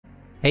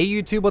Hey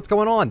YouTube, what's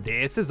going on?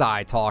 This is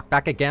iTalk,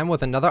 back again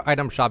with another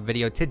item shop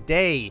video.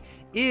 Today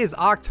is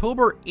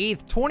October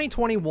 8th,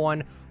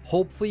 2021.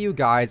 Hopefully you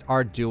guys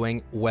are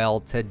doing well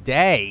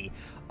today.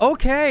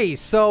 Okay,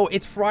 so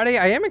it's Friday.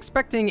 I am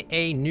expecting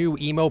a new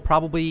emo,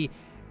 probably.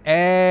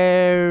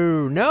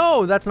 Oh,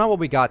 no, that's not what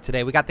we got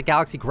today. We got the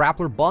Galaxy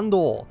Grappler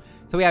bundle.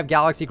 So we have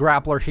Galaxy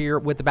Grappler here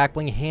with the back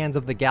bling Hands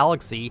of the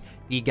Galaxy,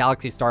 the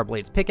Galaxy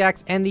Starblades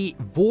pickaxe, and the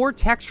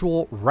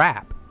Vortexual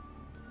wrap.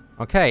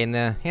 Okay, and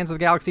the Hands of the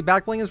Galaxy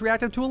back bling is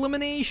reactive to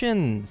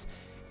eliminations.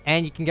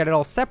 And you can get it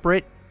all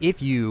separate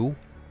if you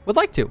would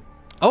like to.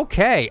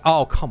 Okay.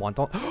 Oh, come on.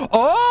 Don't.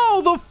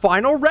 Oh, the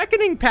final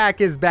Reckoning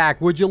pack is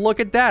back. Would you look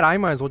at that? I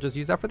might as well just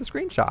use that for the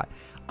screenshot.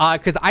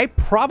 Because I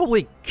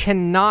probably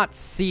cannot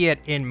see it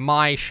in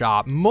my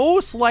shop.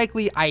 Most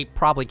likely, I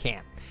probably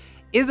can't.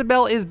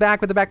 Isabel is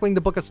back with the back bling,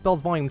 the Book of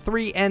Spells Volume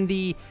 3, and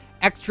the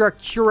Extra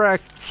I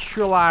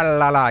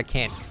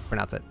can't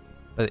pronounce it.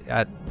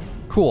 But,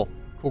 cool.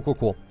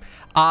 Cool.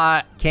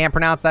 Can't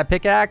pronounce that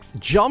pickaxe.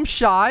 Jump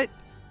shot,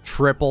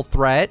 triple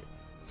threat,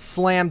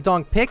 slam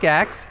dunk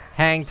pickaxe,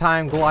 hang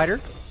time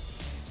glider.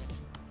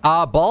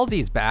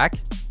 Ballsy's back.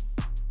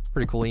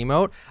 Pretty cool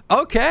emote.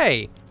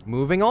 Okay,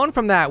 moving on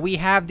from that, we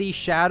have the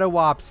Shadow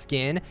Op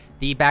skin.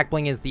 The back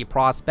bling is the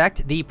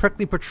Prospect, the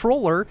Prickly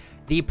Patroller,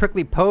 the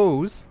Prickly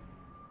Pose.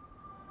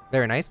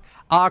 Very nice.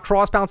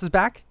 Cross bounce is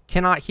back.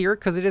 Cannot hear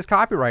because it is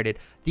copyrighted.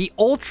 The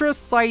Ultra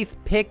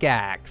Scythe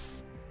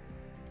pickaxe.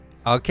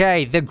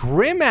 Okay, the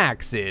Grim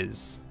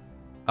Axes.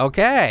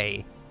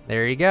 Okay,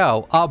 there you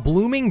go.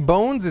 Blooming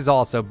Bones is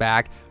also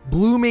back.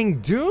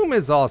 Blooming Doom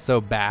is also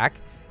back.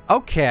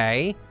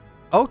 Okay,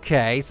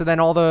 so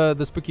then all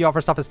the spooky offer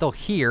stuff is still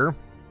here.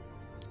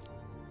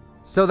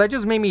 So that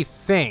just made me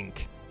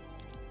think.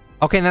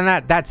 Okay, and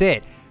then that's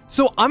it.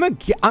 So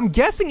I'm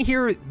guessing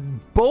here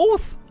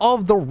both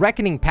of the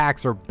Reckoning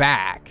packs are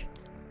back,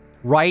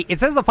 right? It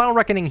says the final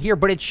Reckoning here,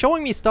 but it's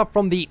showing me stuff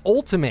from the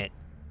Ultimate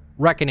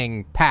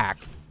Reckoning pack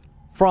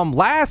from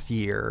last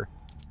year.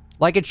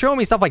 Like, it's showing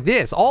me stuff like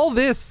this. All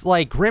this,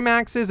 like, Grim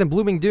Axes and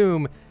Blooming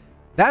Doom,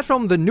 that's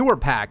from the newer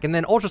pack. And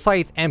then Ultra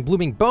Scythe and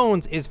Blooming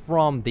Bones is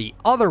from the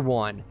other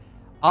one.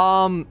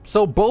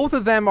 So both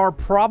of them are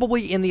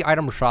probably in the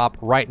item shop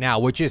right now,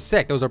 which is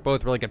sick. Those are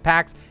both really good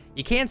packs.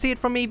 You can't see it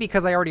from me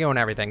because I already own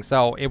everything,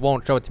 so it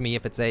won't show it to me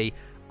if it's a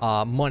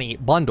money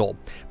bundle.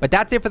 But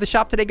that's it for the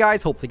shop today,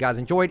 guys. Hopefully you guys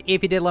enjoyed.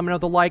 If you did, let me know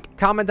with a like,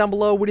 comment down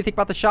below what do you think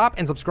about the shop,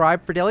 and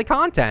subscribe for daily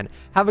content.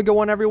 Have a good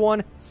one,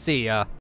 everyone. See ya.